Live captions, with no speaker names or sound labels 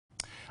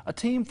A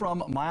team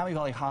from Miami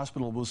Valley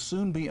Hospital will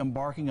soon be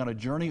embarking on a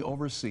journey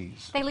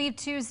overseas. They leave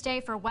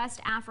Tuesday for West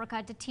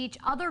Africa to teach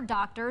other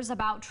doctors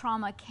about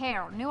trauma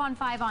care. New on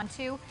 5 on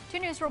 2, 2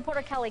 News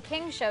reporter Kelly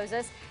King shows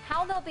us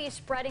how they'll be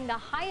spreading the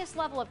highest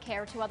level of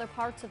care to other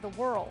parts of the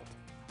world.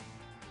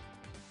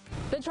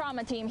 The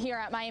trauma team here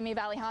at Miami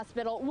Valley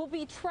Hospital will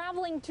be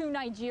traveling to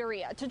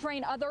Nigeria to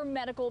train other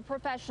medical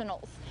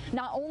professionals.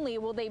 Not only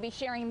will they be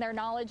sharing their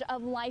knowledge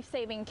of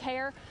life-saving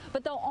care,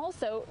 but they'll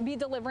also be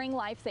delivering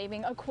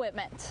life-saving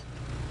equipment.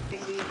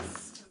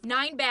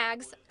 9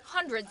 bags,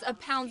 hundreds of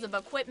pounds of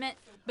equipment,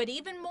 but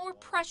even more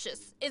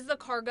precious is the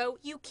cargo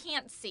you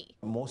can't see.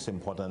 Most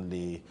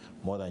importantly,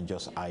 more than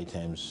just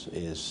items,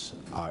 is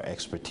our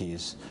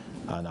expertise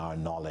and our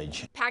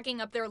knowledge. Packing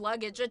up their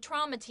luggage, a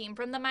trauma team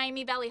from the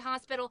Miami Valley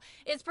Hospital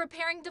is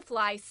preparing to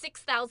fly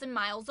 6,000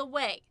 miles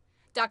away.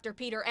 Dr.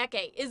 Peter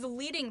Eke is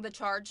leading the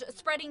charge,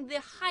 spreading the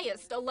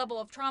highest level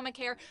of trauma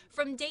care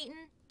from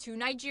Dayton to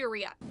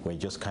Nigeria. We're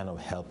just kind of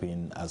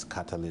helping as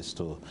catalysts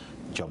to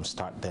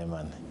jumpstart them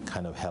and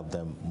kind of help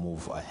them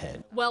move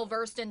ahead. Well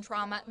versed in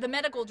trauma, the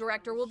medical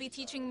director will be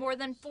teaching more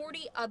than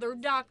 40 other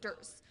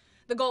doctors.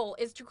 The goal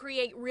is to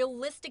create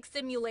realistic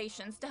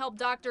simulations to help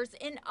doctors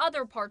in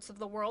other parts of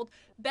the world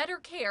better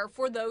care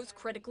for those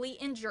critically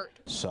injured.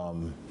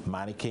 Some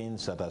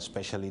mannequins that are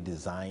specially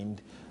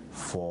designed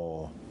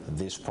for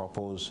this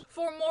purpose.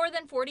 For more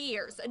than 40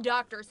 years,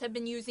 doctors have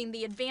been using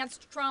the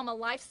Advanced Trauma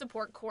Life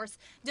Support course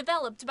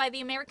developed by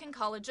the American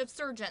College of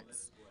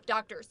Surgeons.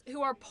 Doctors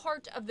who are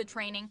part of the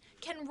training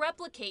can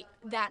replicate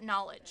that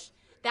knowledge.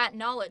 That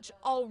knowledge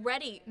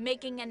already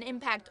making an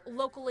impact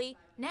locally,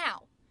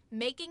 now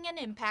making an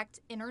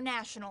impact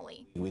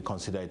internationally. We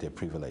consider it a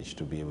privilege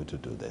to be able to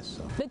do this.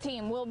 The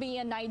team will be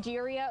in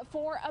Nigeria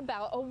for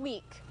about a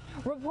week.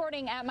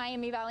 Reporting at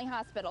Miami Valley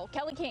Hospital,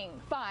 Kelly King,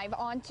 5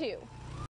 on 2.